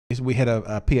We had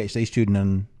a PhD student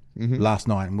in last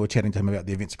night, and we were chatting to him about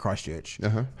the events of Christchurch.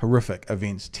 Horrific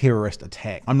events, terrorist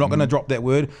attack. I'm not going to drop that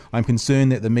word. I'm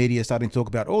concerned that the media is starting to talk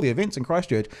about all the events in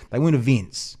Christchurch. They weren't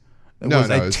events. It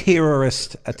was a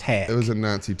terrorist attack. It was a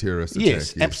Nazi terrorist attack.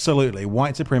 Yes, absolutely.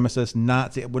 White supremacist,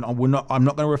 Nazi. I'm not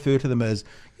going to refer to them as,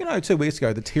 2 weeks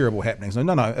ago, the terrible happenings.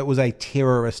 No, it was a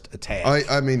terrorist attack.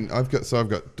 I mean, I've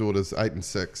got daughters 8 and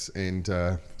 6,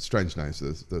 and strange names.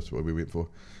 That's what we went for.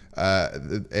 I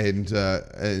had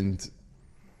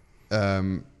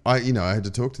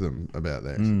to talk to them about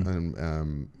that,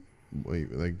 and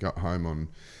they got home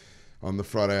on the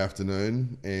Friday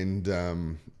afternoon, and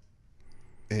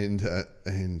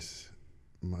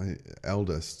my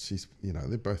eldest, she's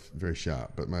they're both very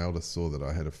sharp, but my eldest saw that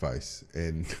I had a face,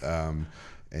 and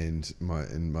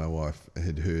my wife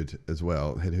had heard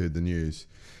the news,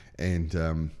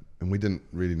 and we didn't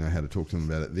really know how to talk to them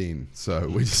about it then, so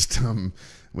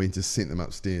we just sent them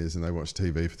upstairs and they watched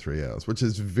TV for 3 hours, which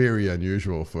is very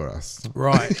unusual for us.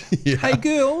 Right. Yeah. Hey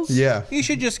girls. Yeah. You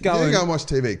should just go and watch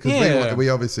TV, because we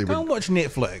obviously go and watch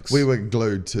Netflix. We were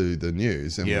glued to the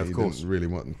news, and we didn't really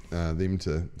want them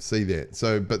to see that.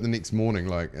 So, but the next morning,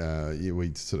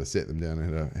 we sort of sat them down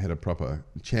and had a proper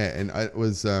chat, and it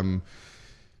was,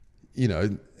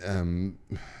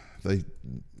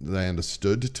 they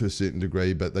understood to a certain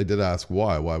degree, but they did ask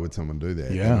why would someone do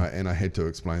that. Yeah. And I had to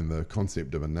explain the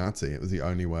concept of a Nazi. It was the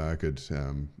only way I could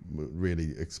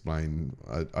really explain.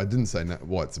 I didn't say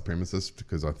white supremacist,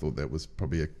 because I thought that was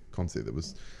probably a concept that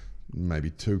was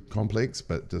maybe too complex,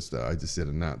 but I just said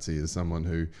a Nazi is someone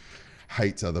who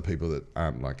hates other people that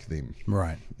aren't like them.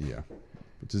 Right. Yeah.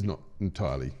 Which is not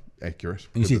entirely accurate.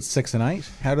 And you said 6 and 8?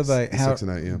 How did they... 6 and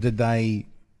 8, yeah. Did they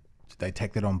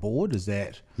take that on board? Is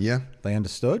that they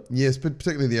understood? Yes, but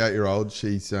particularly the 8-year-old,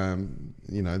 she's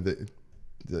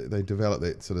they develop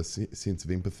that sort of sense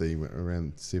of empathy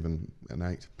around 7 and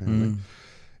 8 apparently,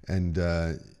 and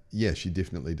she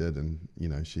definitely did, and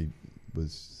she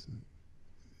was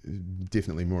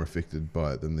definitely more affected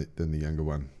by it than the younger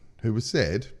one, who was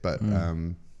sad but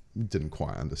didn't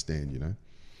quite understand.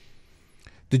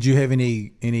 Did you have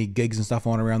any gigs and stuff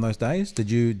on around those days?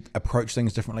 Did you approach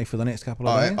things differently for the next couple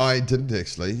of days? I didn't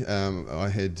actually. I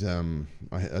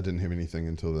didn't have anything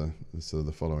until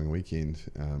the following weekend,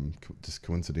 just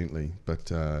coincidentally. But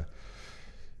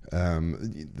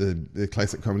the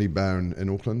Classic Comedy Bar in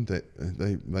Auckland, that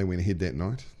they went ahead that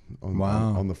night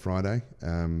on the Friday.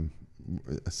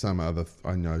 Some other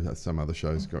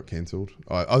shows got cancelled.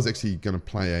 I was actually going to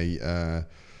play a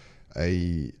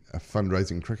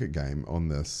fundraising cricket game on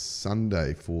the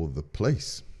Sunday for the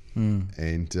police, and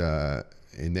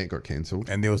that got cancelled.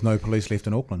 And there was no police left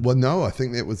in Auckland. Well, no, I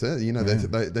think that was it.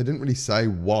 They didn't really say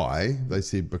why. They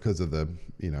said because of the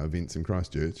events in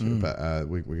Christchurch, but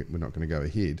we're not going to go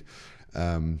ahead.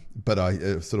 But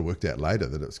it sort of worked out later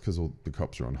that it's because all the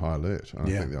cops are on high alert.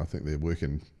 And I think they're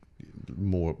working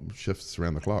more shifts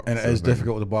around the clock, and it is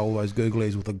difficult to buy all those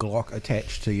googlies with a Glock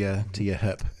attached to your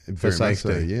hip for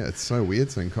safety. So, yeah, it's so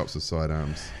weird seeing cops with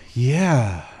sidearms.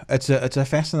 Yeah, it's a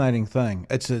fascinating thing.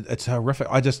 It's horrific.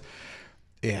 It's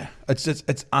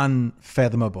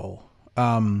unfathomable.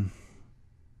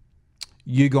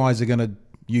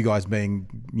 You guys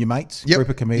being your mates, group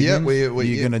of comedians, you're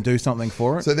going to do something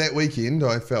for it. So that weekend,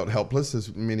 I felt helpless,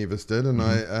 as many of us did, and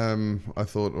I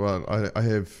thought, well, I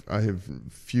have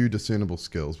few discernible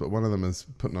skills, but one of them is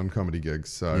putting on comedy gigs.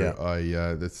 So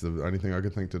that's the only thing I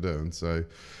could think to do. And so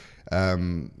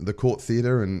the Court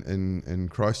Theatre in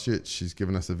Christchurch, she's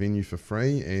given us a venue for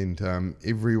free, and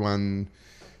everyone.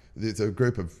 There's a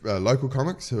group of local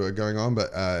comics who are going on,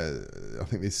 but I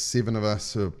think there's 7 of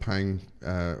us who are paying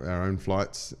our own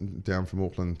flights down from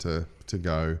Auckland to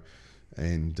go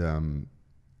and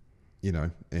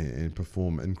and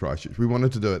perform in Christchurch. We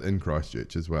wanted to do it in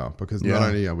Christchurch as well, because not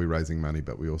only are we raising money,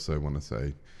 but we also want to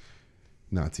say,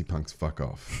 Nazi punks, fuck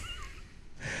off.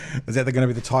 Is that going to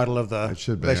be the title of the? It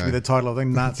should be. That should be the title of the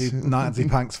Nazi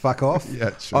punks, fuck off. Yeah,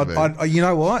 it should be. You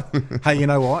know what? Hey, you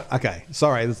know what? Okay,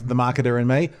 sorry, this is the marketer in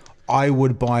me. I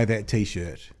would buy that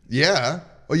T-shirt. Yeah.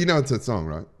 Well, it's a song,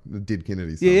 right? The Dead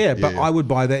Kennedy song. Yeah, but I would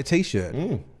buy that T-shirt.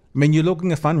 I mean, you're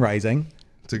looking at fundraising.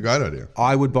 It's a great idea.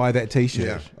 I would buy that T-shirt.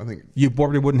 Yeah, I think you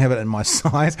probably wouldn't have it in my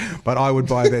size, but I would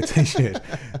buy that T-shirt.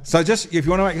 So just if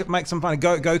you want to make some fun,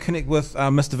 go connect with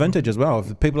Mr. Vintage as well.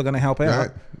 If people are going to help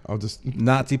out, I'll just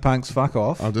Nazi punks, fuck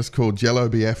off. I'll just call Jello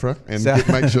Biafra and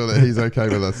make sure that he's okay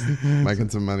with us making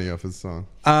some money off his song.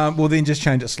 Well, then just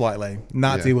change it slightly.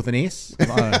 Nazi with an S.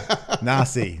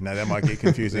 Nazi. No, that might get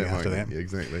confusing after that. Yeah,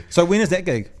 exactly. So when is that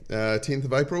gig? 10th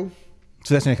of April.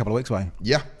 So that's only a couple of weeks away.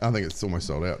 Yeah, I think it's almost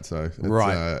sold out. So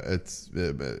it's,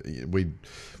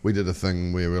 we did a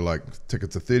thing where we're like,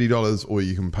 tickets are $30 or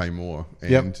you can pay more,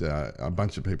 and a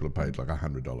bunch of people have paid like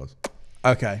 $100.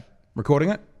 Okay, recording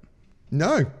it?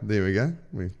 No, there we go.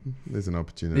 There's an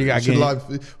opportunity.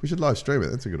 We should live stream it.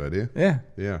 That's a good idea.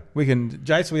 Yeah. We can.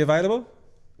 Jace, are we available?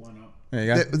 Why not? There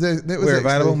you go. That was We're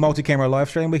available. Multi-camera live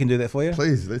stream. We can do that for you.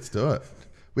 Please, let's do it.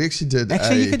 We actually did.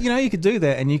 You could do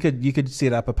that, and you could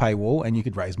set up a paywall, and you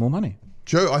could raise more money.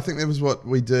 True. I think that was what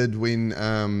we did when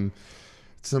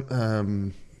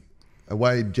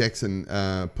Wade Jackson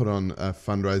put on a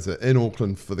fundraiser in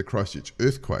Auckland for the Christchurch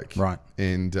earthquake. Right.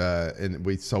 And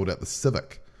we sold out the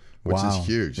Civic, which is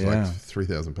huge, like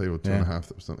 3,000 people,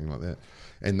 2,500, something like that.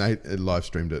 And they live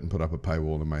streamed it and put up a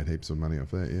paywall and made heaps of money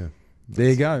off that. Yeah. There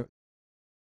you go.